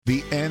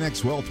The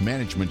Annex Wealth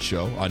Management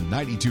Show on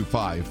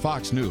 92.5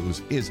 Fox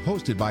News is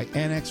hosted by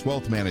Annex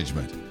Wealth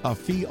Management, a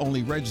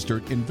fee-only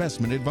registered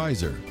investment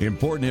advisor.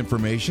 Important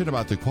information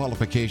about the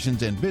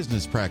qualifications and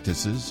business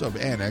practices of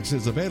Annex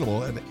is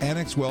available at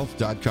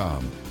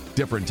annexwealth.com.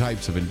 Different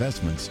types of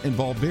investments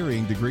involve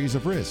varying degrees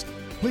of risk.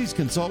 Please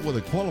consult with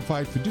a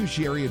qualified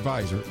fiduciary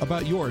advisor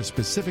about your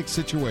specific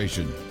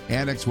situation.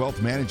 Annex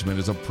Wealth Management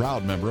is a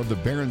proud member of the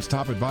Barron's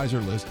Top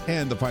Advisor List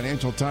and the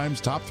Financial Times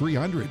Top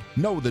 300.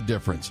 Know the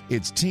difference.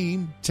 It's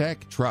Team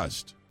Tech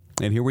Trust.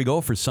 And here we go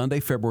for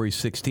Sunday, February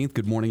 16th.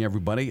 Good morning,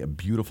 everybody. A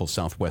beautiful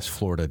Southwest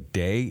Florida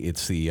day.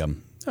 It's the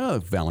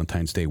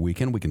Valentine's Day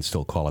weekend. We can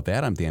still call it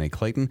that. I'm Danny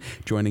Clayton.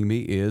 Joining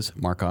me is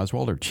Mark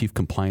Oswald, our Chief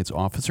Compliance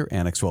Officer,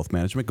 Annex Wealth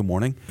Management. Good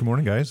morning. Good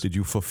morning, guys. Did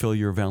you fulfill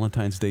your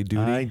Valentine's Day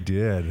duty? I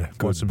did.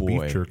 Got some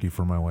beef jerky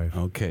for my wife.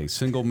 Okay.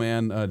 Single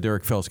man,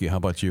 Derek Felsky, how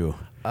about you?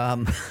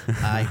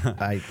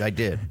 I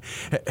did.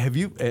 Have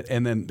you?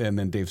 And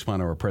then Dave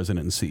Spano, our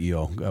President and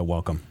CEO.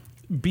 Welcome.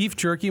 Beef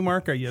jerky,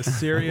 Mark? Are you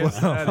serious?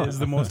 That is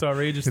the most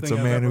outrageous thing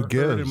I've ever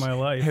heard in my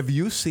life. Have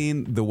you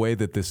seen the way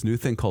that this new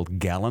thing called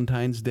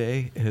Galentine's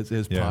Day has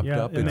popped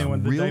up? And it's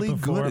really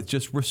good. Before. It's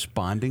just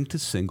responding to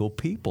single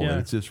people. And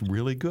it's just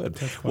really good.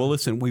 Well,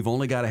 listen, we've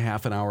only got a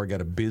half an hour, got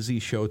a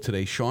busy show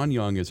today. Sean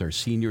Young is our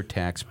senior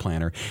tax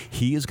planner.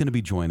 He is going to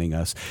be joining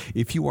us.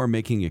 If you are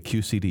making a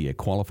QCD, a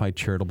Qualified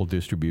Charitable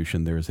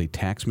Distribution, there is a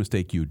tax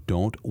mistake you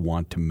don't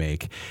want to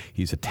make.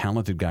 He's a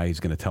talented guy. He's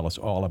going to tell us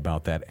all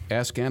about that.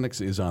 Ask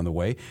Annex is on the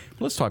way.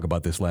 Let's talk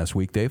about this last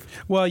week, Dave.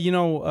 Well,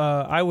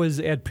 I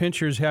was at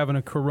Pinchers having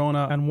a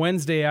Corona on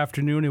Wednesday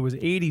afternoon. It was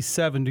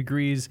 87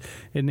 degrees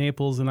in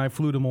Naples, and I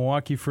flew to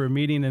Milwaukee for a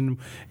meeting, and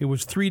it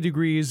was 3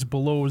 degrees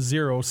below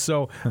zero.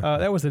 So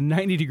that was a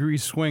 90-degree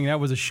swing. That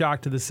was a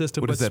shock to the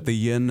system. What is that, the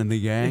yin and the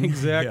yang?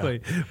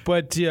 Exactly. Yeah.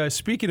 But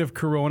speaking of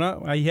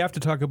Corona, you have to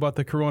talk about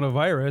the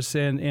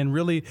coronavirus and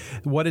really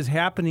what is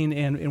happening.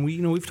 And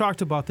we've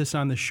talked about this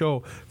on the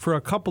show for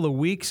a couple of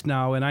weeks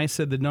now, and I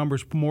said the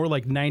number's more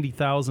like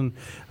 90,000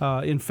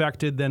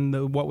 infected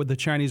than what the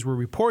Chinese were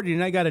reporting.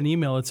 And I got an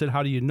email that said,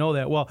 how do you know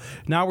that? Well,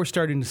 now we're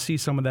starting to see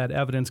some of that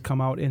evidence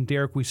come out. And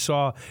Derek, we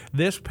saw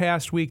this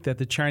past week that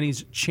the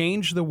Chinese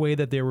changed the way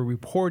that they were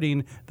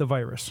reporting the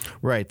virus.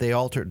 Right. They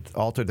altered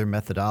their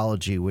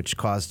methodology, which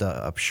caused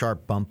a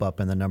sharp bump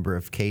up in the number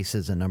of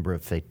cases and number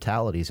of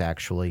fatalities,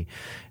 actually.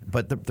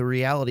 But the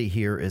reality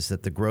here is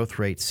that the growth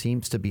rate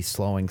seems to be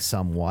slowing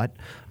somewhat.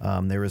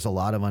 There is a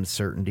lot of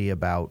uncertainty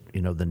about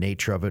the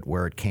nature of it,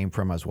 where it came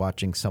from. I was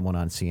watching someone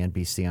on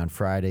CNBC on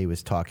Friday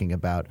was talking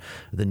about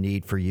the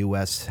need for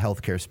U.S.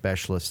 healthcare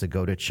specialists to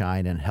go to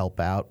China and help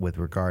out with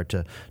regard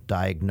to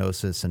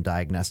diagnosis and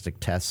diagnostic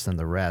tests and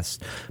the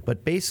rest.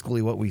 But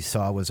basically what we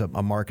saw was a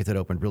market that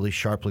opened really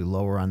sharply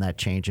lower on that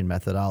change in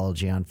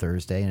methodology on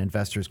Thursday, and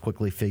investors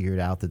quickly figured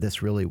out that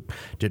this really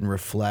didn't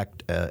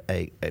reflect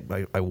a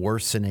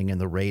worsening in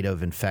the rate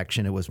of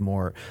infection. It was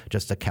more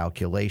just a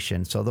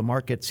calculation. So the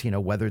markets,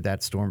 weathered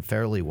that storm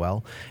fairly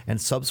well.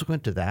 And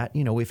subsequent to that,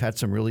 we've had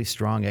some really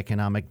strong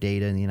economic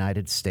data in the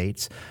United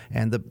States,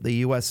 and the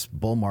U.S.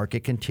 bull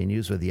market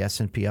continues with the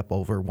S&P up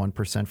over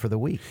 1% for the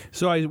week.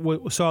 So I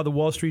saw the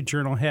Wall Street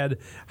Journal had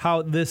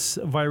how this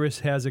virus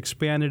has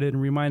expanded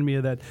and reminded me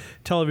of that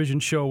television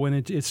show when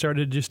it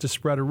started just to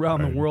spread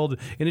around the world.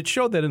 And it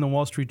showed that in the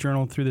Wall Street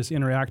Journal through this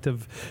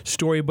interactive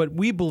story. But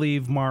we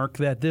believe, Mark,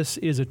 that this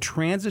is a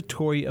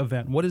transitory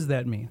event. What does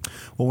that mean?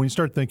 Well, when you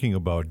start thinking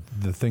about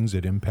the things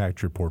that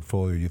impact your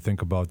portfolio, you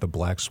think about the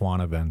black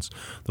swan events,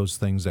 those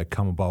things that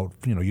come about,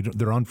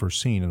 they're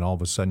unforeseen, and all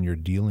of a sudden you're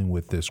dealing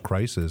with this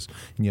crisis,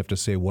 and you have to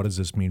say, what does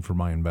this mean for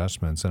my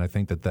investments? And I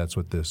think that that's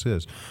what this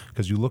is,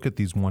 because you look at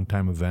these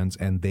one-time events,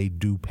 and they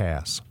do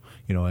pass.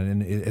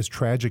 And as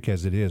tragic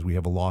as it is, we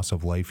have a loss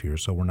of life here,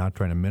 so we're not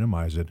trying to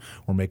minimize it.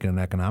 We're making an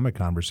economic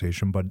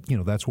conversation, but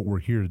that's what we're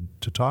here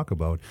to talk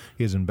about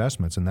is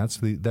investments, and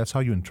that's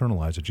how you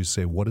internalize it. You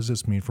say, what does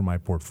this mean for my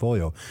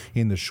portfolio?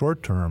 In the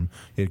short term,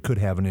 it could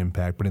have an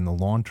impact, but in the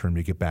long term,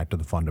 you get back to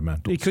the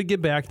fundamentals. It could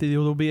get back. There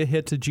will be a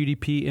hit to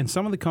GDP, and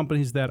some of the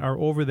companies that are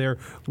over there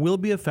will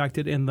be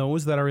affected, and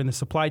those that are in the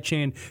supply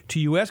chain to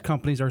U.S.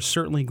 companies are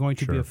certainly going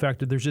to be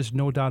affected. There's just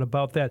no doubt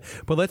about that.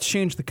 But let's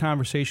change the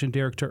conversation,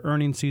 Derek, to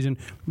earnings season.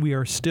 We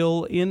are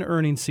still in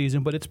earnings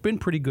season, but it's been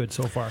pretty good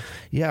so far.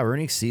 Yeah,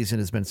 earnings season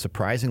has been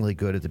surprisingly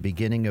good. At the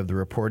beginning of the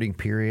reporting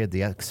period,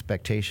 the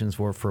expectations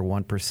were for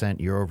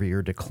 1%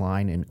 year-over-year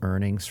decline in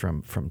earnings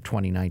from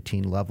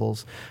 2019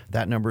 levels.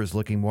 That number is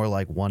looking more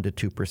like 1%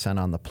 to 2%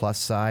 on the plus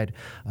side.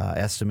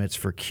 Estimates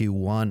for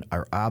Q1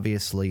 are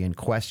obviously in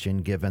question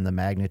given the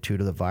magnitude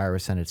of the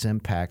virus and its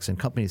impacts, and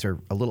companies are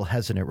a little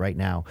hesitant right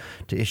now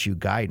to issue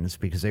guidance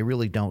because they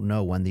really don't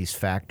know when these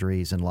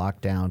factories and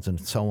lockdowns and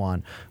so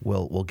on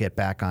will will get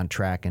back on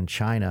track in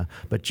China.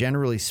 But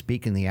generally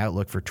speaking, the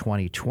outlook for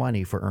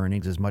 2020 for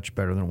earnings is much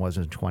better than it was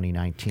in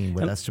 2019,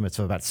 with estimates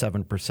of about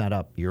 7%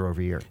 up year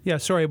over year. Yeah,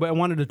 sorry, but I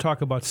wanted to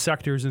talk about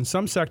sectors, and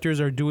some sectors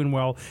are doing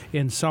well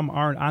and some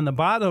aren't. On the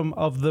bottom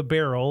of the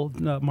barrel,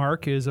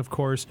 Mark, is, of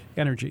course,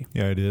 energy.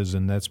 Yeah, it is,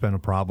 and that's been a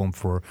problem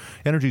for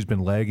energy's been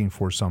lagging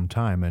for some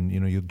time. And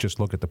you just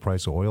look at the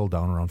price of oil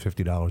down around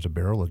 $50 a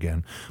barrel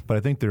again. But I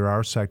think there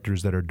are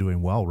sectors that are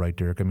doing well, right,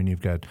 Derek? I mean,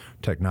 you've got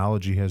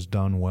technology has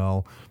done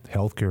well,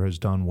 healthcare has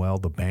done well,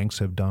 the banks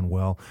have done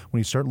well. When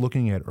you start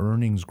looking at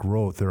earnings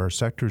growth, there are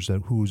sectors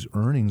whose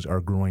earnings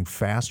are growing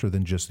faster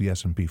than just the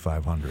S&P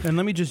 500. And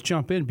let me just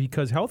jump in,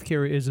 because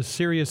healthcare is a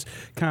serious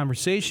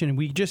conversation.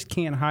 We just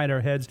can't hide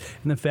our heads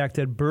in the fact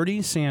that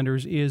Bernie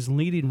Sanders is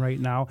leading right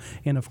now,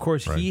 and of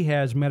course he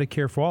has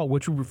Medicare for All,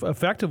 which would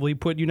effectively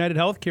put United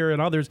Healthcare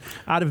and others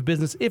out of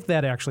business if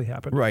that actually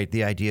happened. Right.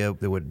 The idea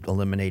that would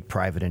eliminate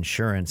private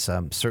insurance,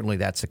 certainly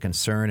that's a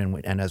concern.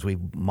 And as we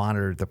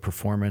monitor the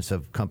performance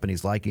of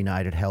companies like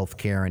United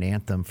Healthcare and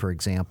Anthem, for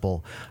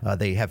example,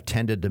 they have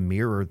tended to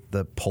mirror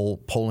the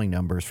polling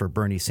numbers for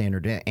Bernie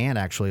Sanders and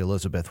actually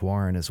Elizabeth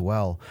Warren as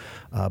well.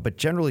 But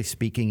generally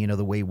speaking,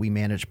 the way we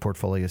manage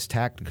portfolios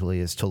tactically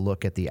is to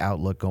look at the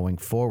outlook going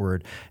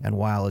forward. And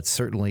while it's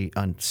certainly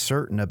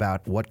uncertain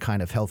about what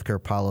kind of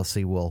healthcare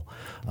policy will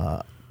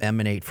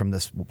emanate from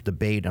this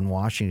debate in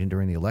Washington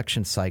during the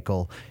election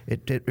cycle,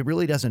 it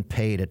really doesn't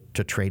pay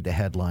to trade the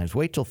headlines.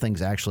 Wait till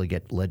things actually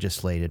get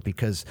legislated,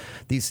 because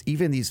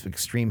even these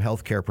extreme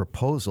healthcare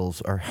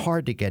proposals are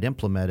hard to get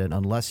implemented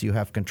unless you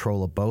have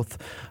control of both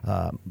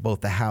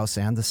the House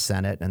and the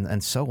Senate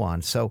and so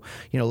on. So,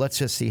 let's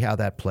just see how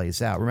that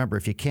plays out. Remember,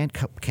 if you can't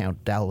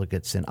count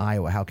delegates in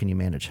Iowa, how can you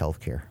manage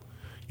healthcare?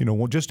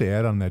 Well, just to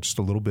add on that just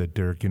a little bit,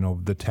 Derek,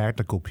 the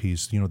tactical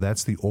piece,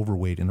 that's the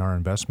overweight in our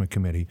investment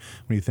committee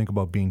when you think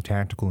about being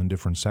tactical in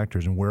different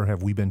sectors. And where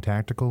have we been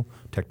tactical?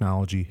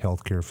 Technology,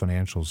 healthcare,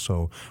 financials.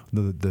 So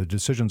the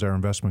decisions our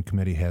investment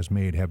committee has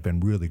made have been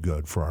really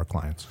good for our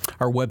clients.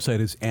 Our website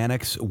is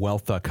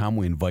annexwealth.com.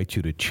 We invite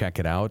you to check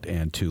it out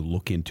and to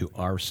look into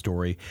our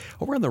story.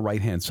 Over on the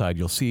right-hand side,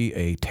 you'll see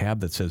a tab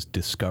that says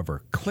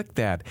Discover. Click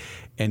that,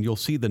 and you'll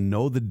see the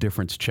Know the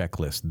Difference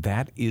checklist.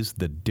 That is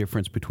the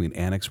difference between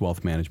Annex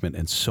Wealth Management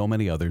and so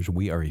many others.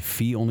 We are a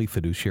fee-only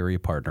fiduciary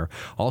partner,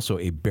 also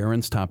a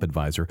Barron's Top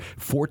Advisor,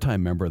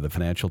 4-time member of the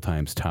Financial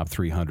Times Top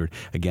 300.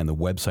 Again, the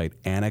website,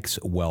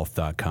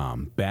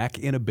 annexwealth.com. Back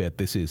in a bit.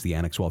 This is the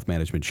Annex Wealth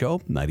Management Show,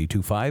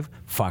 92.5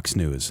 Fox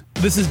News.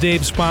 This is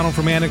Dave Spano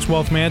from Annex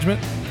Wealth Management.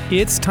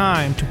 It's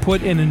time to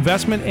put an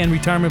investment and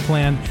retirement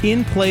plan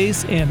in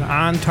place and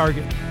on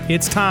target.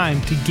 It's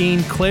time to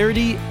gain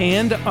clarity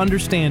and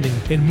understanding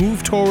and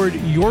move toward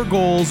your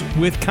goals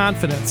with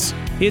confidence.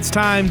 It's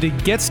time to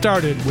get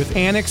started with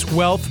Annex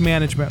Wealth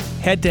Management.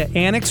 Head to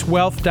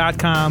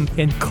annexwealth.com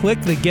and click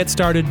the Get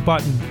Started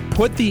button.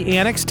 Put the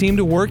Annex team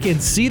to work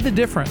and see the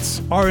difference.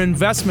 Our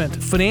investment,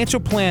 financial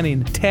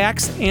planning,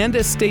 tax, and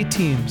estate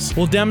teams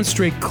will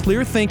demonstrate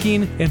clear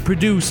thinking and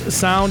produce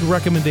sound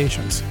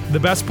recommendations. The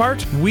best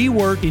part? We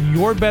work in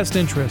your best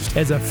interest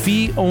as a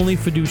fee-only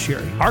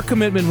fiduciary. Our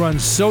commitment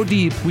runs so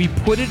deep, we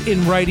put it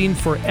in writing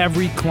for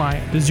every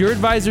client. Does your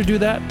advisor do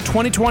that?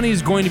 2020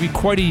 is going to be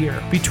quite a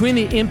year. Between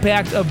the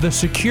impact of the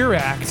Secure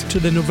Act to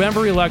the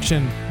November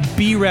election,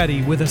 be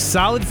ready with a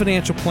solid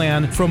financial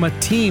plan from a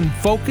team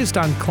focused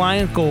on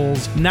client goals,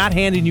 not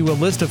handing you a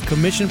list of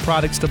commission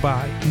products to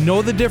buy.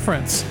 Know the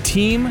difference.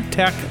 Team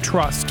Tech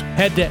Trust.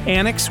 Head to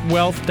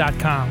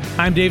annexwealth.com.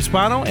 I'm Dave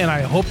Spano, and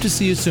I hope to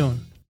see you soon.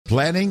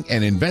 Planning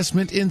and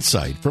investment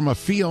insight from a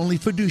fee-only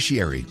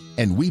fiduciary,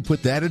 and we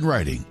put that in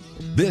writing.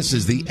 This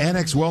is the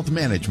Annex Wealth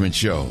Management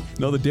Show.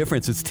 Know the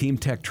difference. It's Team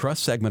Tech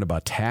Trust segment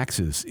about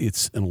taxes.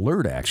 It's an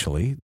alert,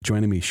 actually.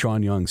 Joining me,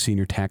 Sean Young,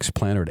 Senior Tax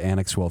Planner at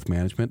Annex Wealth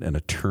Management, an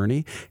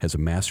attorney, has a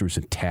master's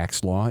in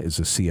tax law, is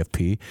a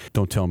CFP.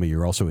 Don't tell me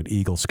you're also an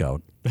Eagle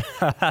Scout.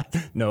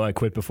 No, I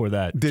quit before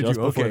that. Did Just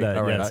you? Okay, before that,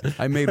 all right. yes.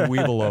 I made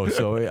Weevilo,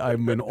 so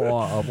I'm in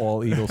awe of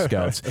all Eagle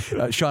Scouts.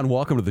 Sean,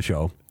 welcome to the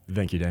show.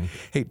 Thank you, Danny.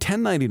 Hey,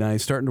 1099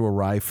 is starting to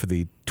arrive for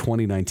the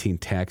 2019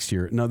 tax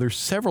year. Now, there's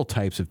several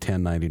types of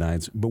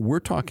 1099s, but we're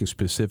talking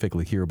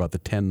specifically here about the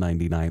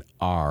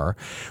 1099-R.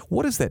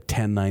 What does that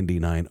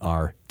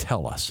 1099-R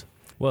tell us?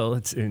 Well,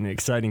 it's in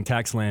exciting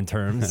tax land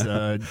terms.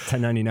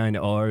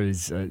 1099-R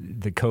is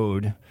the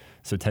code.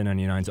 So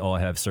 1099s all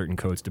have certain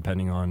codes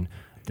depending on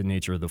the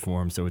nature of the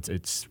form. So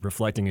it's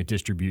reflecting a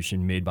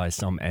distribution made by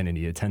some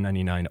entity. A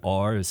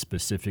 1099-R is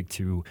specific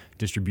to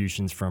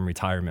distributions from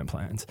retirement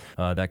plans.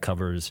 That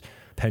covers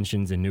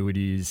pensions,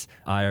 annuities,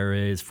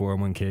 IRAs,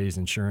 401ks,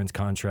 insurance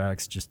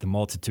contracts, just the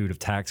multitude of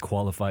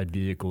tax-qualified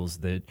vehicles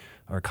that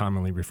are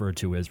commonly referred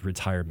to as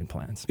retirement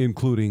plans.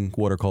 Including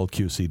what are called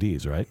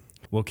QCDs, right?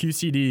 Well,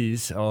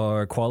 QCDs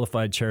are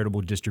qualified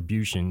charitable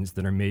distributions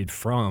that are made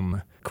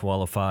from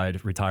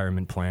qualified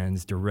retirement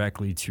plans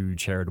directly to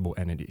charitable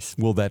entities.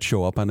 Will that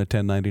show up on the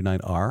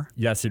 1099-R?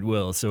 Yes, it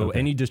will. So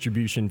any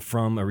distribution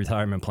from a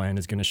retirement plan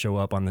is going to show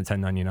up on the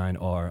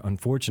 1099-R.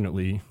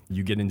 Unfortunately,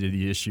 you get into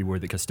the issue where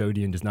the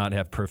custodian does not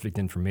have perfect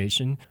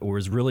information or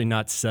is really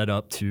not set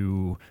up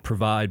to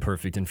provide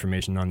perfect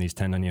information on these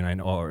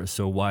 1099-Rs.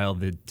 So while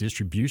the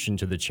distribution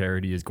to the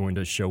charity is going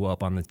to show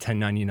up on the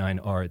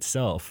 1099-R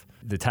itself,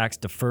 the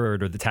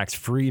tax-deferred or the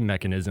tax-free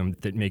mechanism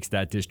that makes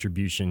that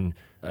distribution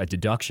a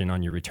deduction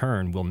on your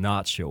return will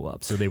not show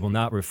up. So they will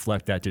not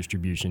reflect that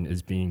distribution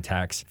as being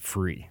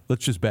tax-free.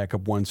 Let's just back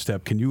up one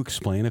step. Can you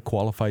explain a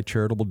qualified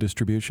charitable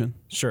distribution?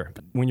 Sure.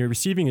 When you're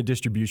receiving a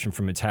distribution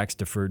from a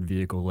tax-deferred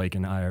vehicle like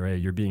an IRA,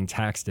 you're being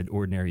taxed at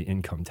ordinary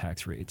income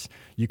tax rates.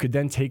 You could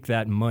then take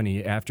that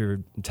money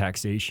after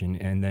taxation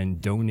and then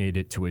donate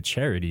it to a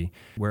charity,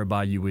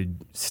 whereby you would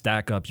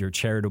stack up your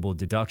charitable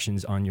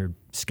deductions on your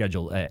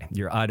Schedule A,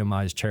 your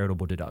itemized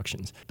charitable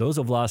deductions. Those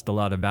have lost a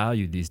lot of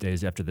value these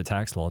days after the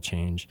tax law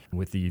change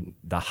with the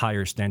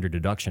higher standard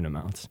deduction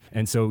amounts.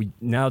 And so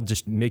now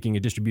just making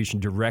a distribution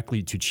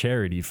directly to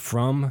charity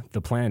from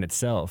the plan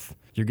itself,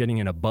 you're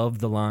getting an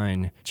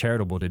above-the-line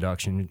charitable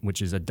deduction,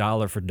 which is a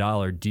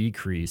dollar-for-dollar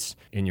decrease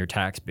in your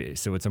tax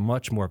base. So it's a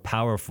much more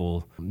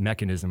powerful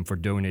mechanism for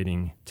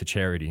donating to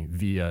charity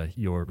via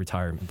your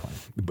retirement plan.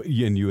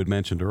 And you had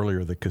mentioned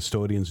earlier that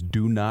custodians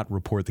do not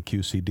report the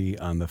QCD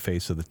on the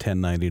face of the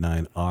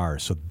 1099-R.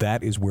 So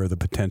that is where the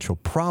potential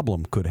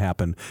problem could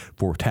happen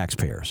for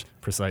taxpayers.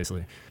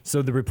 Precisely.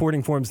 So the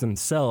reporting forms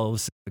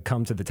themselves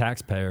come to the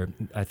taxpayer.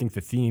 I think the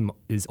theme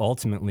is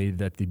ultimately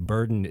that the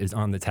burden is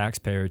on the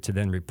taxpayer to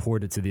then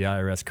report it to the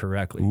IRS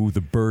correctly. Ooh,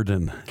 the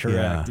burden.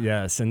 Correct,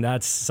 Yeah. yes. And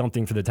that's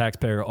something for the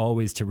taxpayer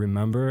always to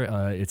remember.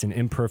 It's an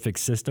imperfect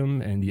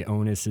system, and the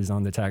onus is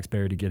on the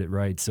taxpayer to get it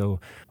right. So,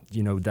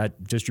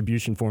 that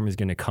distribution form is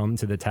going to come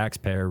to the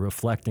taxpayer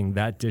reflecting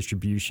that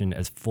distribution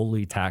as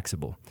fully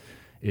taxable.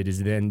 It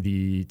is then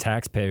the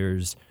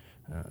taxpayer's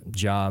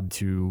job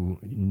to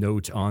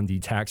note on the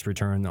tax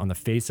return on the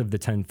face of the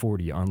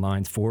 1040 on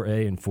lines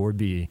 4A and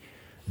 4B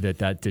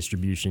that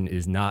distribution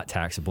is not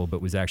taxable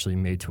but was actually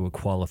made to a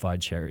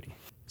qualified charity.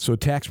 So a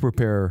tax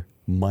preparer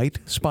might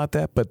spot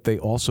that, but they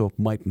also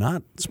might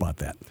not spot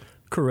that.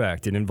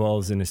 Correct. It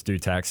involves an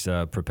astute tax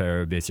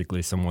preparer,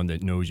 basically someone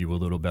that knows you a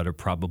little better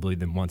probably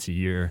than once a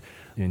year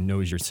and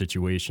knows your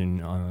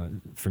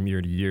situation from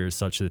year to year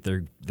such that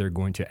they're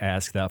going to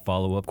ask that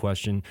follow-up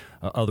question.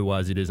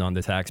 Otherwise, it is on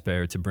the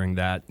taxpayer to bring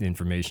that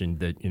information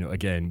that,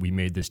 again, we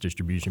made this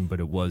distribution, but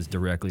it was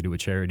directly to a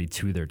charity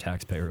to their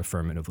taxpayer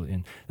affirmatively.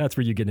 And that's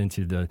where you get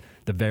into the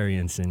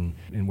variance in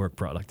work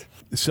product.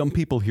 Some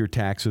people hear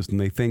taxes and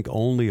they think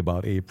only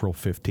about April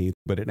 15th,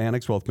 but at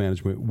Annex Wealth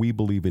Management, we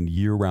believe in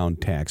year-round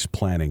tax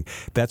planning.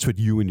 That's what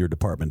you and your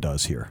department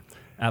does here.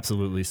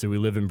 Absolutely. So we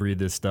live and breathe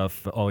this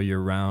stuff all year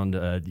round.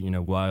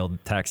 While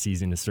tax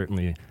season is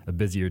certainly a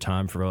busier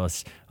time for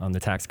us, on the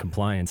tax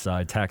compliance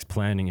side, tax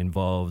planning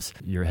involves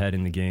your head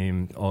in the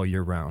game all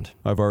year round.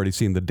 I've already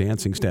seen the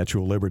dancing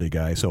Statue of Liberty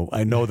guy, so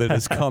I know that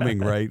it's coming,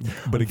 right?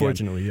 But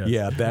unfortunately, again,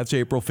 yes. Yeah, that's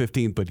April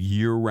 15th, but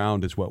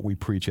year-round is what we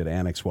preach at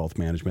Annex Wealth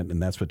Management,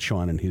 and that's what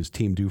Sean and his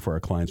team do for our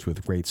clients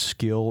with great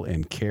skill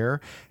and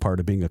care,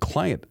 part of being a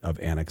client of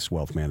Annex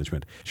Wealth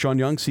Management. Sean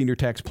Young, Senior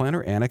Tax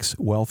Planner, Annex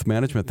Wealth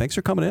Management. Thanks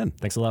for coming in.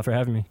 Thanks a lot for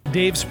having me.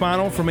 Dave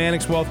Spano from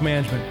Annex Wealth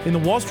Management. In the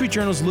Wall Street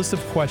Journal's list of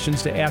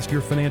questions to ask your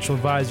financial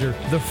advisor,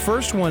 the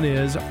first one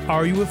is,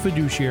 are you a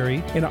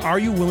fiduciary, and are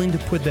you willing to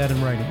put that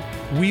in writing?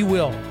 We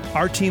will.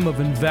 Our team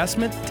of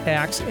investment,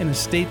 tax, and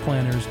estate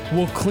planners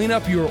will clean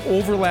up your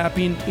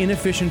overlapping,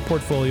 inefficient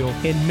portfolio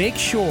and make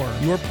sure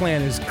your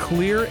plan is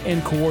clear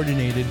and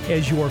coordinated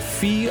as your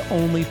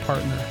fee-only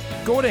partner.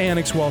 Go to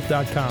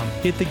annexwealth.com,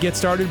 hit the Get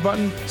Started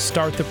button,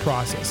 start the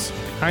process.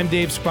 I'm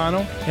Dave Spano,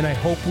 and I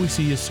hope we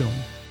see you soon.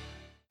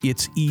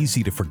 It's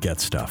easy to forget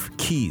stuff.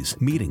 Keys,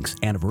 meetings,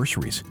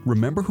 anniversaries.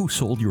 Remember who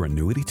sold your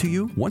annuity to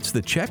you? Once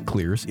the check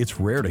clears,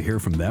 it's rare to hear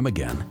from them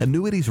again.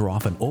 Annuities are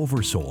often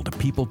oversold to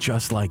people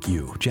just like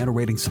you,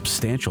 generating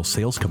substantial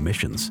sales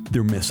commissions.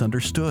 They're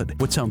misunderstood.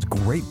 What sounds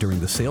great during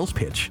the sales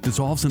pitch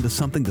dissolves into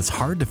something that's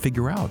hard to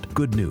figure out.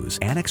 Good news.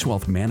 Annex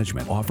Wealth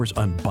Management offers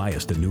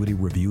unbiased annuity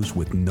reviews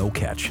with no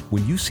catch.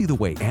 When you see the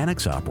way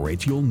Annex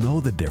operates, you'll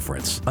know the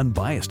difference.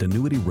 Unbiased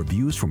annuity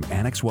reviews from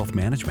Annex Wealth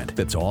Management.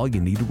 That's all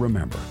you need to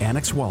remember.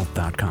 AnnexWealth.com.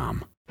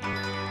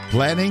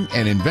 Planning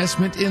and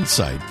investment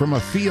insight from a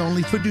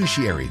fee-only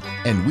fiduciary,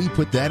 and we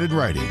put that in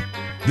writing.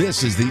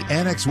 This is the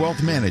Annex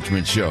Wealth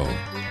Management Show.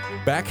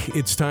 Back,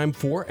 it's time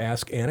for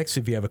Ask Annex.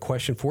 If you have a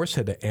question for us,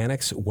 head to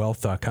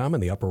annexwealth.com.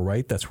 In the upper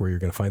right, that's where you're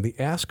going to find the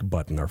Ask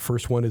button. Our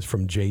first one is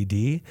from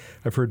JD.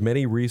 I've heard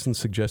many reasons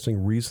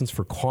suggesting reasons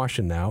for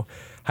caution now.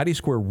 How do you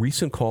square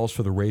recent calls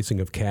for the raising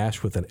of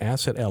cash with an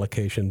asset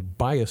allocation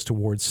biased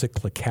towards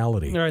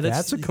cyclicality? All right,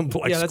 that's a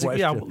complex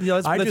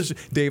question.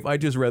 Dave, I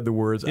just read the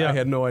words. Yeah. I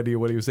had no idea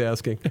what he was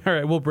asking. All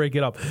right, we'll break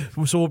it up.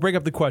 So we'll break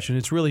up the question.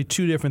 It's really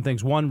two different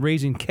things. One,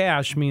 raising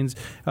cash means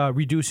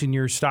reducing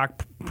your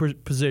stock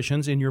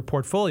positions in your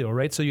portfolio,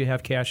 right? So you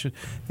have cash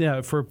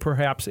for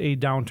perhaps a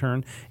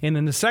downturn. And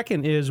then the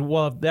second is,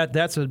 well,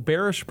 that's a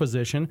bearish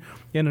position,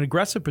 and an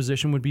aggressive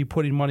position would be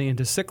putting money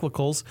into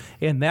cyclicals,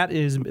 and that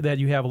is that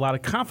you have a lot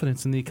of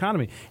confidence in the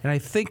economy. And I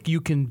think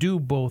you can do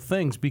both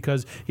things,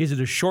 because is it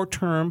a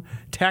short-term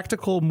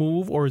tactical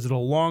move or is it a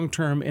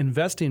long-term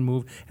investing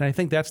move? And I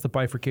think that's the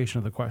bifurcation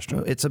of the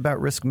question. It's about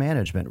risk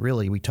management,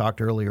 really. We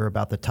talked earlier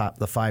about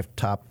the 5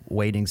 top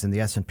weightings in the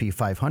S&P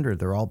 500.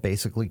 They're all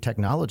basically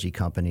technology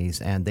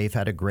companies, and they've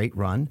had a great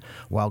run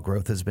while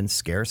growth has been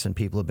scarce and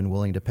people have been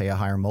willing to pay a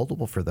higher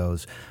multiple for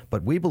those.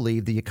 But we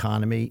believe the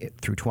economy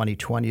through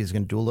 2020 is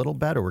going to do a little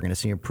better. We're going to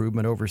see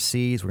improvement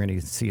overseas. We're going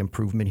to see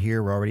improvement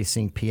here. We're already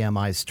seeing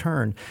PMIs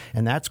turn,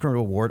 and that's going to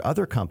reward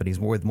other companies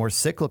with more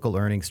cyclical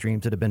earning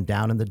streams that have been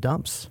down in the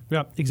dumps.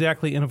 Yeah,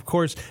 exactly. And of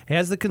course,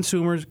 as the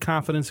consumer's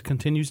confidence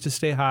continues to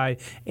stay high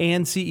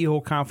and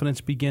CEO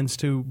confidence begins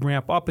to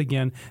ramp up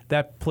again,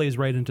 that plays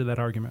right into that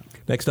argument.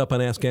 Next up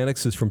on Ask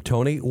Annex is from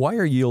Tony. Why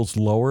are yields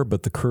lower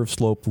but the curve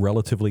slope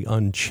relatively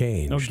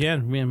unchanged?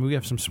 Again, man, we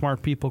have some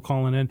smart people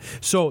calling in.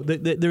 So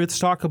let's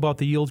talk about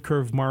the yield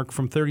curve, Mark,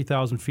 from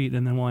 30,000 feet,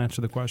 and then we'll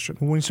answer the question.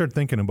 When you start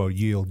thinking about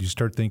yield, you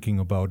start thinking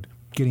about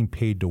getting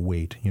paid to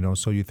wait.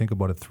 So you think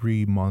about a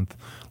 3-month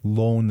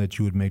loan that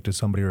you would make to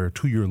somebody, or a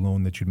 2-year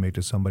loan that you'd make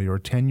to somebody, or a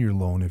 10-year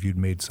loan if you'd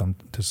made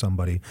to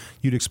somebody.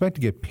 You'd expect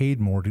to get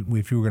paid more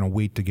if you were going to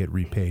wait to get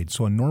repaid.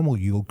 So a normal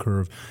yield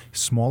curve,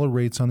 smaller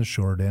rates on the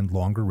short end,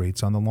 longer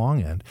rates on the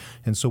long end.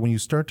 And so when you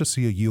start to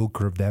see a yield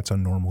curve, that's a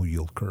normal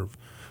yield curve.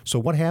 So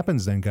what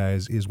happens then,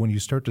 guys, is when you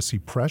start to see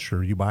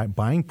pressure,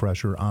 buying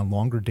pressure on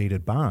longer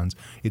dated bonds,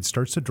 it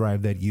starts to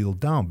drive that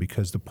yield down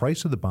because the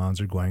price of the bonds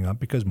are going up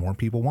because more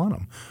people want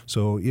them.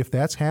 So if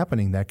that's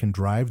happening, that can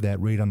drive that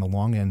rate on the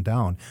long end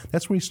down.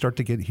 That's where you start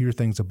to hear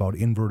things about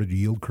inverted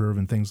yield curve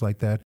and things like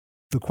that.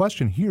 The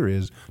question here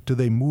is, do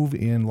they move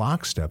in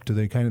lockstep? Do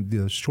they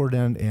the short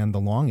end and the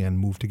long end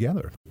move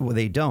together? Well,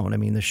 they don't. I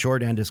mean, the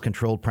short end is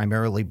controlled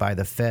primarily by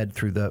the Fed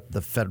through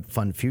the Fed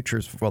fund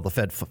futures, the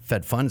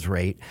Fed funds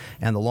rate,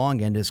 and the long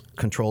end is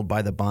controlled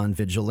by the bond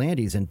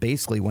vigilantes. And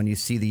basically, when you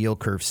see the yield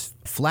curves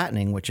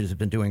flattening, which has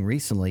been doing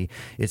recently,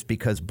 it's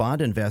because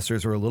bond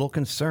investors are a little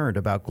concerned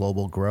about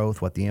global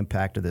growth, what the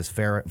impact of this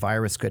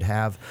virus could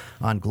have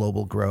on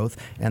global growth,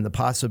 and the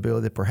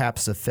possibility that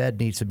perhaps the Fed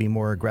needs to be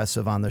more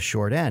aggressive on the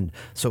short end.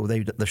 So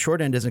the short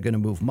end isn't going to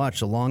move much.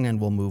 The long end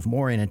will move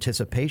more in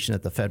anticipation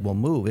that the Fed will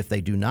move. If they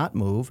do not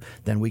move,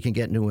 then we can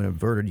get into an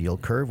inverted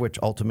yield curve, which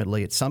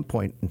ultimately at some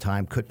point in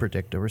time could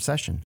predict a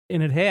recession.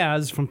 And it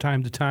has from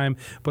time to time,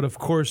 but of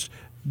course,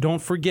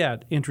 don't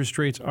forget, interest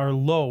rates are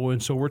low,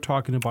 and so we're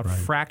talking about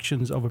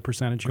fractions of a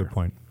percentage here. Good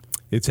point.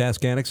 It's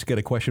Ask Annex. Get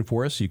a question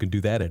for us. You can do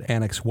that at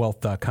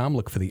annexwealth.com.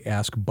 Look for the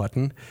Ask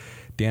button.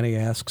 Danny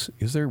asks,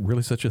 is there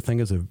really such a thing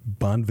as a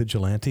bond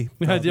vigilante?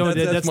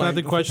 That's not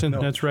the question.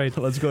 No. That's right.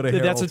 Let's go to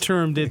Harold. That's a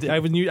term.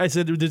 I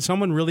said, did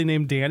someone really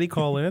named Danny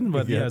call in?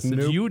 But yes,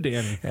 it's you,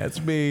 Danny.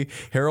 That's me.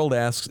 Harold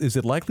asks, is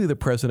it likely that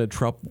President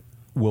Trump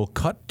will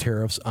cut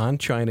tariffs on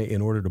China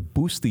in order to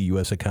boost the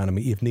U.S.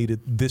 economy if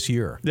needed this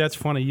year? That's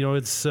funny.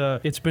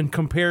 It's been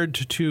compared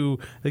to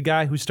the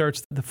guy who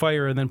starts the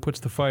fire and then puts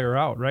the fire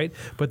out, right?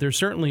 But there's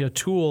certainly a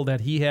tool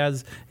that he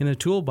has in a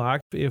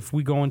toolbox. If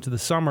we go into the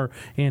summer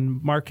and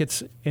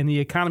markets and the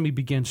economy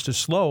begins to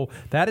slow,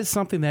 that is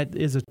something that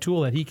is a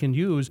tool that he can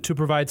use to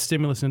provide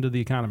stimulus into the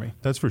economy.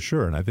 That's for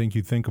sure. And I think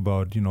you think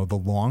about, the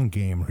long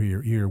game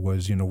here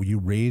was, you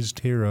raise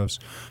tariffs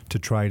to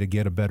try to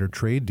get a better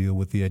trade deal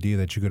with the idea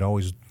that you could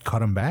always cut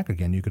them back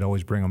again. You could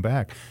always bring them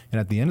back. And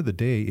at the end of the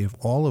day, if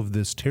all of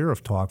this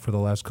tariff talk for the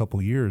last couple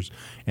of years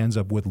ends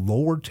up with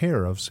lower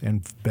tariffs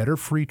and better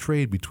free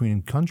trade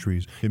between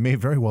countries, it may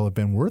very well have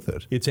been worth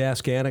it. It's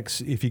Ask Annex.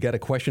 If you got a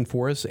question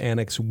for us,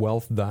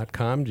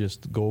 annexwealth.com.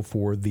 Just go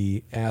for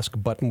the Ask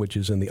button, which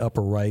is in the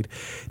upper right.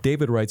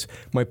 David writes,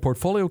 my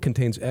portfolio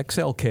contains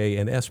XLK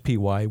and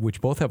SPY, which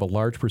both have a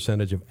large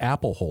percentage of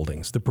Apple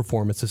holdings. The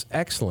performance is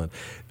excellent.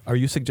 Are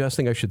you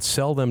suggesting I should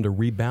sell them to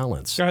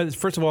rebalance?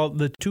 First of all,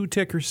 the two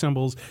ticker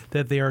symbols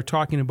that they are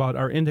talking about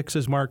are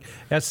indexes, Mark.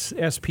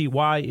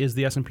 SPY is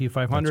the S&P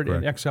 500,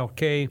 and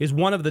XLK is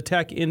one of the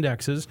tech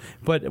indexes.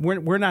 But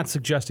we're not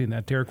suggesting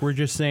that, Derek. We're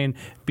just saying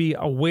be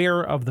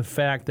aware of the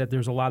fact that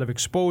there's a lot of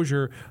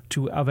exposure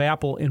of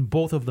Apple in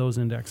both of those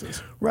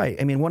indexes. Right.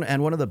 I mean, one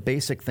of the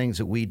basic things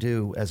that we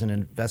do as an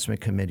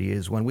investment committee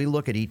is when we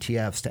look at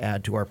ETFs to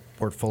add to our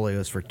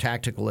portfolios for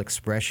tactical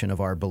expression of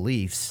our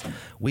beliefs,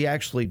 we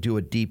actually do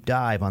a deep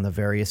dive on the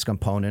various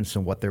components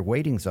and what their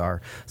weightings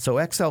are. So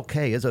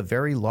XLK is a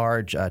very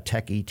large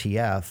tech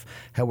ETF.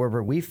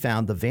 However, we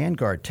found the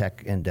Vanguard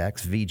Tech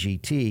Index,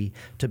 VGT,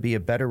 to be a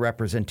better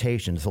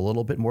representation. It's a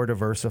little bit more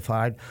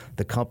diversified.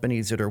 The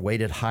companies that are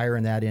weighted higher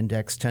in that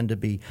index tend to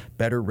be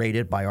better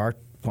rated by our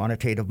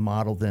quantitative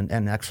model than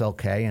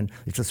NXLK, and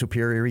it's a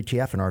superior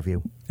ETF in our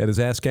view. That is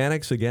Ask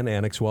Annex. Again,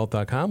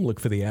 annexwealth.com. Look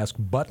for the Ask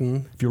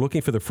button. If you're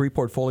looking for the free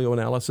portfolio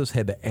analysis,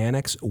 head to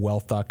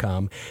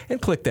annexwealth.com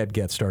and click that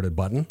Get Started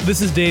button.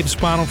 This is Dave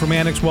Spano from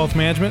Annex Wealth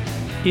Management.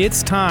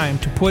 It's time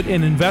to put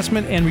an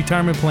investment and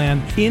retirement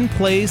plan in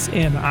place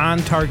and on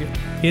target.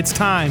 It's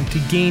time to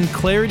gain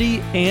clarity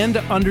and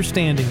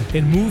understanding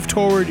and move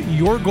toward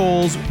your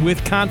goals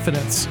with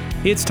confidence.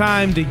 It's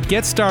time to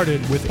get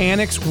started with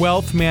Annex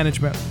Wealth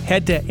Management.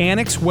 Head to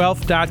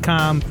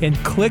annexwealth.com and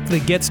click the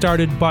Get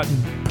Started button.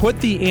 Put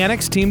the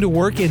Annex team to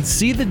work and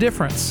see the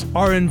difference.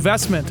 Our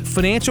investment,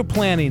 financial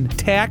planning,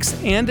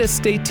 tax, and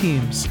estate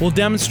teams will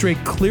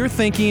demonstrate clear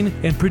thinking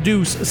and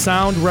produce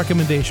sound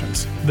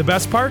recommendations. The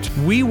best part?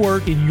 We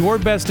work in your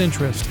best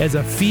interest as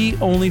a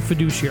fee-only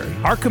fiduciary.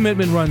 Our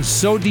commitment runs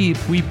so deep,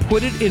 we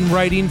put it in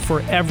writing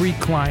for every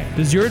client.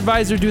 Does your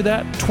advisor do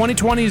that?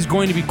 2020 is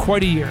going to be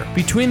quite a year.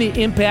 Between the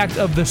impact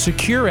of the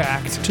Secure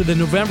Act to the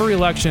November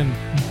election,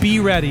 be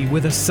ready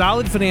with a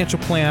solid financial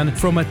plan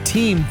from a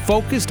team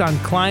focused on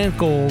client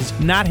goals,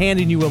 not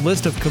handing you a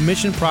list of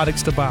commission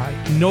products to buy.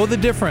 Know the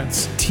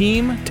difference.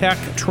 Team Tech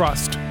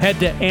Trust. Head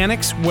to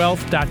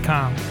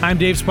annexwealth.com. I'm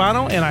Dave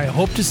Spano, and I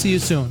hope to see you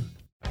soon.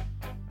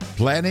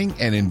 Planning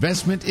and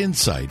investment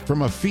insight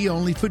from a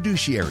fee-only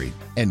fiduciary,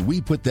 and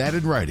we put that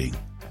in writing.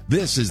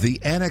 This is the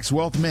Annex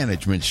Wealth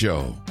Management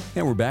Show.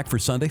 And we're back for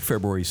Sunday,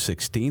 February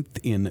 16th.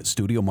 In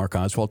studio, Mark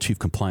Oswald, Chief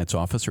Compliance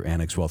Officer,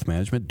 Annex Wealth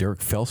Management, Derek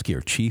Felsky,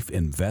 our Chief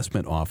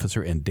Investment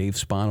Officer, and Dave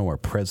Spano, our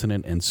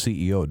President and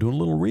CEO. Doing a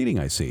little reading,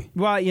 I see.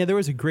 Well, yeah, there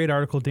was a great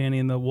article, Danny,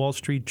 in the Wall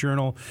Street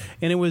Journal,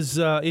 and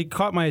it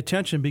caught my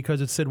attention because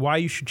it said why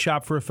you should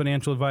shop for a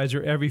financial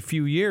advisor every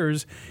few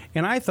years.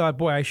 And I thought,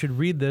 boy, I should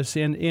read this,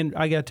 and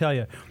I got to tell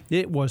you,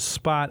 it was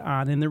spot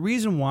on. And the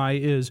reason why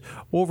is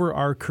over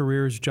our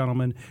careers,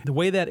 gentlemen, the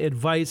way that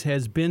advice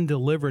has been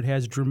delivered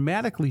has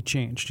dramatically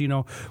changed. You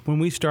know, when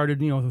we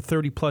started,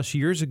 30 plus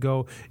years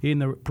ago in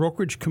the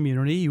brokerage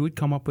community, you would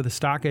come up with a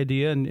stock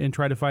idea and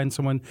try to find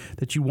someone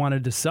that you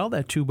wanted to sell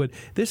that to. But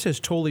this has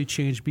totally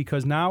changed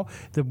because now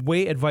the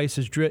way advice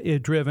is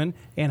driven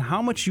and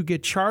how much you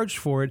get charged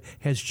for it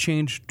has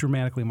changed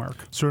dramatically,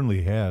 Mark.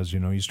 Certainly has.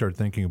 You start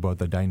thinking about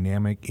the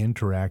dynamic,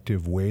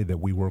 interactive way that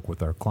we work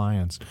with our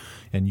clients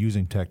and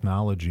using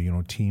technology,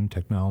 team,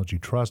 technology,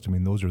 trust. I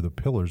mean, those are the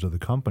pillars of the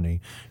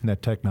company. And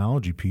that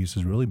technology piece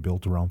is really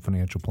built around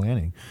financial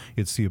planning.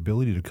 It's the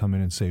ability to come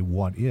in and say,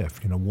 what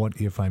if? What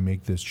if I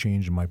make this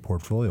change in my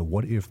portfolio?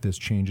 What if this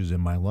changes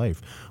in my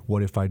life?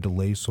 What if I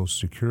delay Social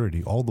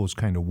Security? All those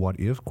kind of what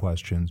if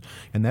questions.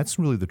 And that's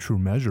really the true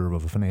measure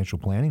of a financial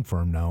planning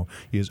firm now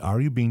is,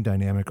 are you being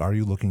dynamic? Are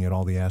you looking at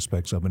all the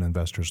aspects of an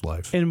investor's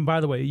life? And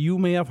by the way, you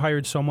may have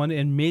hired someone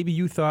and maybe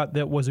you thought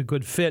that was a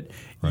good fit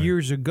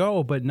years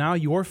ago, but now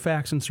your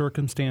facts and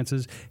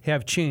circumstances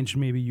have changed.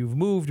 Maybe you've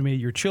moved, maybe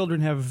your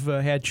children have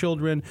had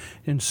children,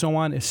 and so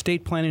on.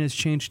 Estate planning has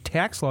changed.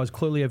 Tax laws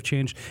clearly have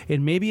changed,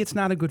 and maybe it's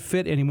not a good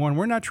fit anymore. And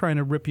we're not trying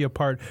to rip you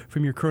apart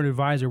from your current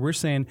advisor. We're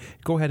saying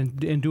go ahead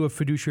and do a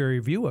fiduciary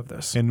review of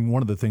this. And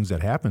one of the things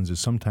that happens is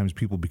sometimes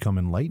people become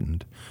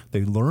enlightened.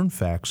 They learn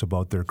facts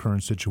about their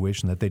current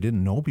situation that they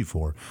didn't know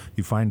before.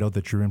 You find out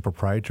that you're in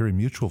proprietary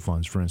mutual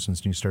funds, for instance,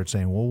 and you start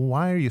saying, well,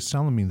 why are you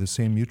selling me the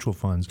same mutual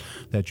funds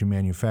that you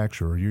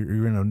manufacture? Or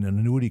you're in an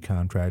annuity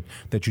contract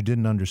that you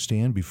didn't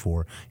understand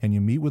before, and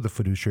you meet with a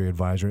fiduciary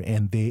advisor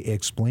and they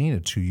explain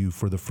it to you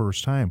for the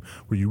first time,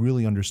 where you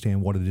really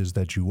understand what it is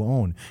that you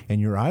own, and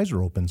your eyes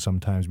are open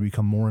sometimes,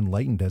 become more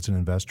enlightened as an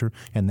investor,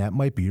 and that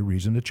might be a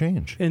reason to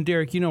change. And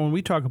Derek, when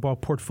we talk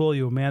about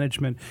portfolio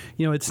management,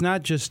 it's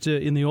not just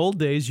in the old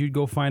days you'd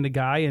go find a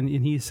guy and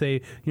he'd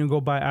say,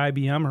 go buy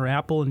IBM or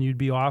Apple and you'd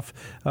be off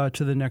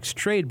to the next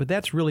trade, but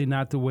that's really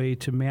not the way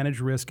to manage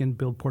risk and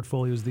build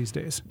portfolios these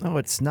days. No,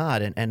 it's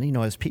not. And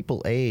as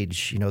people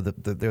age,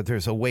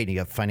 there's a way. You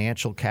have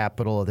financial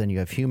capital, then you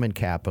have human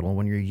capital.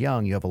 When you're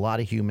young, you have a lot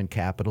of human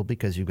capital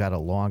because you've got a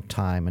long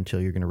time until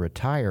you're going to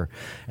retire.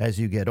 As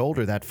you get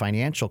older, that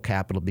financial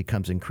capital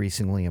becomes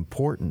increasingly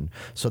important.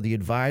 So the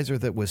advisor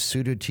that was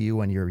suited to you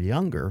when you're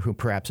younger, who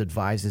perhaps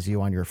advises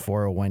you on your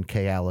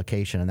 401k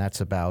allocation, and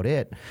that's about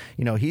it,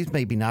 he's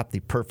maybe not the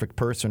perfect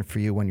person for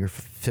you when you're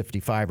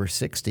 55 or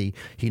 60.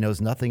 He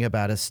knows nothing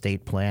about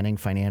estate planning,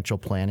 financial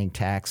planning,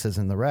 taxes,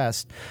 and the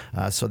rest.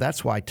 So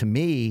that's why, to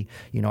me,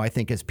 I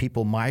think as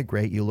people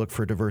migrate, you look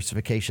for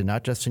diversification,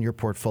 not just in your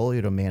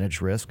portfolio to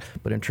manage risk,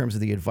 but in terms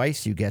of the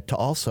advice you get to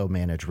also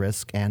manage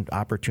risk and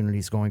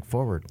opportunities going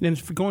forward.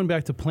 And going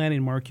back to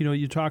planning, Mark,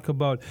 you talk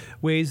about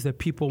ways that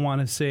people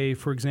want to say,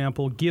 for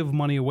example, give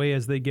money away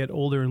as they get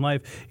older in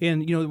life.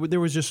 And, there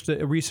was just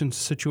a recent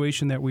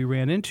situation that we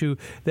ran into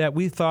that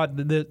we thought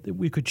that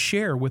we could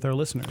share with our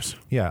listeners.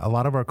 Yeah, a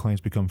lot of our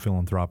clients become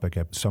philanthropic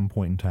at some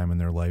point in time in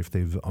their life.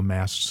 They've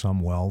amassed some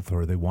wealth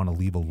or they want to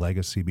leave a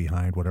legacy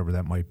behind, whatever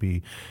that might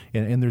be.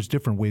 And there's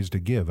different ways to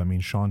give. I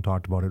mean, Sean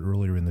talked about it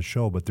earlier in the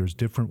show, but there's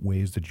different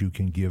ways that you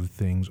can give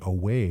things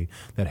away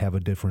that have a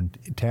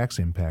different tax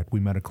impact. We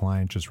met a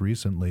client just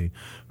recently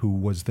who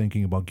was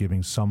thinking about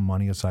giving some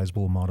money, a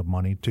sizable amount of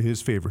money, to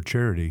his favorite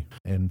charity.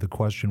 And the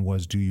question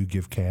was, do you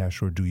give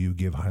cash or do you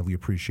give highly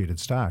appreciated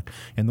stock?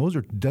 And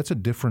that's a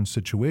different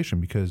situation,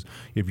 because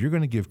if you're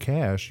going to give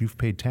cash, you've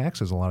paid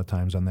taxes a lot of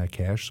times on that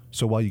cash.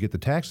 So while you get the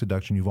tax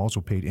deduction, you've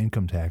also paid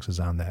income taxes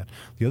on that.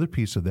 The other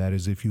piece of that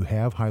is if you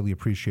have highly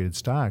appreciated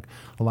stock,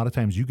 a lot of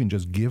times you can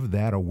just give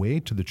that away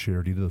to the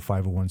charity, to the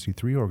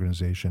 501c3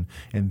 organization,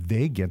 and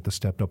they get the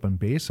stepped up on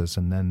basis.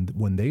 And then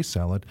when they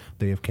sell it,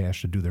 they have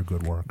cash to do their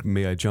good work.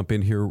 May I jump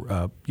in here?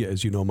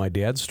 As you know, my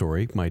dad's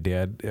story, my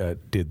dad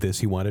did this.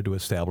 He wanted to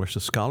establish a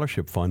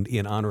scholarship fund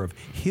in honor of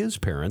his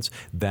parents.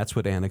 That's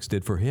what Annex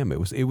did for him. It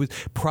was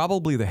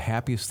probably the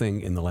happiest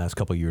thing in the last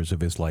couple of years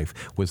of his life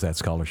was that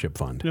scholarship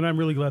fund. And I'm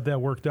really glad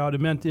that worked out. It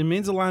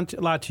means a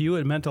lot to you.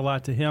 It meant a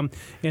lot to him.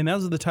 And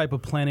those are the type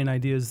of planning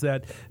ideas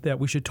that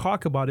we should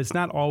talk about. It's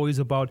not always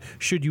about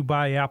should you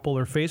buy Apple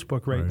or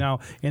Facebook right now.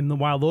 And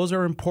while those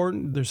are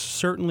important, there's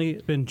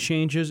certainly been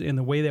changes in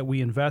the way that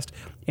we invest,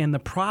 and the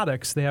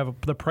products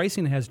the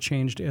pricing has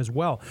changed as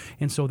well.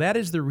 And so that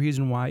is the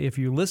reason why, if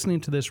you're listening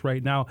to this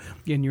right now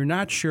and you're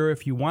not sure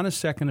if you want a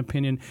second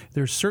opinion,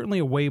 there's certainly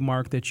a way,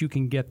 Mark, that you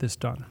can get this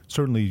done.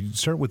 Certainly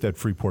start with that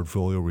free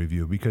portfolio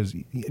review, because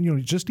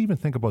just even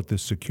think about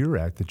this Secure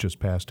Act that just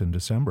passed in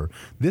December.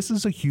 This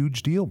is a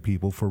huge deal,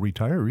 people, for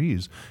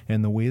retirees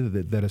and the way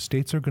that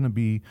estates are going to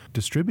be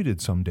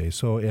distributed someday.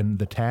 So, and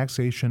the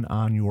taxation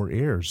on your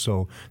heirs.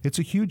 So it's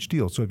a huge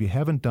deal. So if you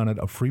haven't done it,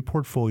 a free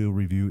portfolio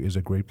review is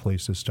a great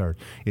place to start.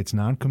 It's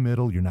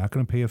non-committal. You're not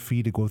going to pay a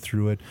fee to go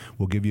through it.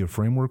 We'll give you a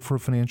framework for a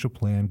financial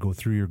plan, go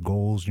through your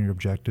goals and your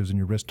objectives and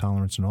your risk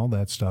tolerance and all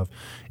that stuff.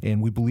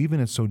 And we believe in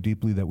it so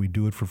deeply that we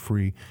do it for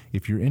free.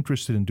 If you're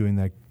interested in doing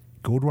that,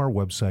 go to our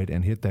website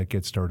and hit that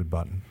Get Started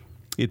button.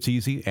 It's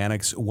easy,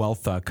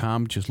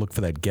 annexwealth.com. Just look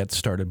for that Get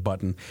Started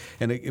button.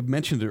 And I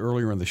mentioned it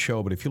earlier in the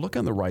show, but if you look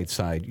on the right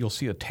side, you'll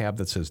see a tab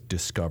that says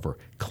Discover.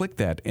 Click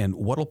that, and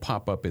what will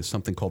pop up is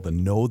something called the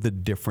Know the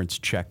Difference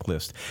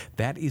checklist.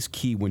 That is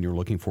key when you're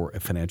looking for a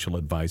financial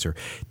advisor.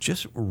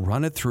 Just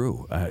run it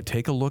through.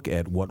 Take a look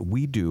at what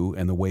we do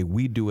and the way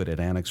we do it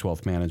at Annex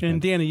Wealth Management.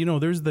 And Danny,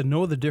 there's the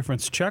Know the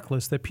Difference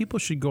checklist that people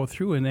should go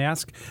through and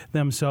ask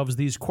themselves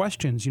these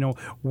questions.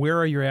 Where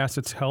are your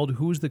assets held?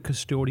 Who's the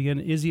custodian?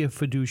 Is he a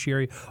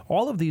fiduciary?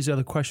 All of these are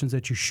the questions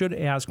that you should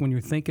ask when you're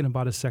thinking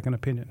about a second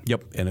opinion.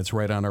 Yep, and it's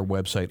right on our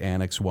website,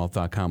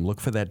 annexwealth.com. Look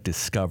for that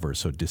Discover.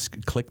 So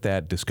click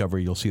that Discover.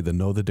 You'll see the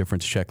Know the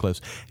Difference checklist,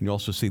 and you'll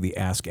also see the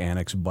Ask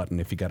Annex button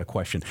if you got a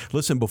question.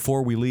 Listen,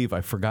 before we leave, I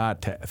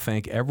forgot to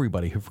thank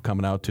everybody for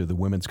coming out to the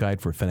Women's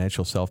Guide for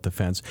Financial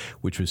Self-Defense,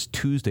 which was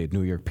Tuesday at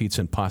New York Pizza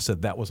and Pasta.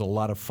 That was a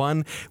lot of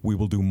fun. We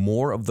will do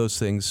more of those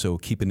things, so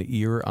keep an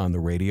ear on the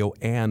radio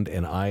and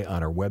an eye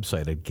on our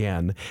website.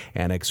 Again,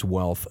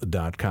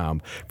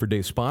 annexwealth.com. For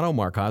Dave Spano,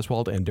 Mark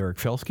Oswald, and Derek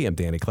Felsky, I'm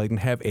Danny Clayton.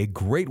 Have a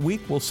great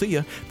week. We'll see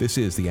you. This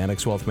is the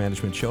Annex Wealth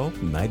Management Show,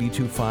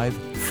 92.5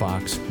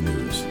 Fox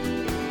News.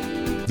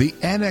 The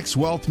Annex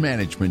Wealth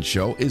Management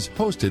Show is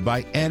hosted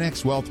by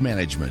Annex Wealth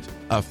Management,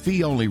 a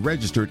fee-only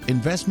registered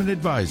investment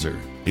advisor.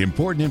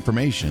 Important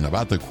information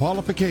about the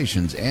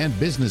qualifications and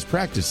business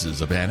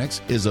practices of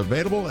Annex is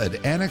available at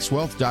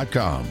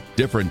annexwealth.com.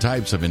 Different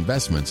types of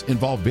investments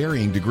involve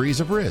varying degrees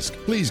of risk.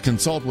 Please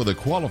consult with a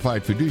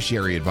qualified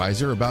fiduciary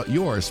advisor about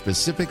your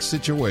specific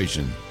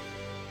situation.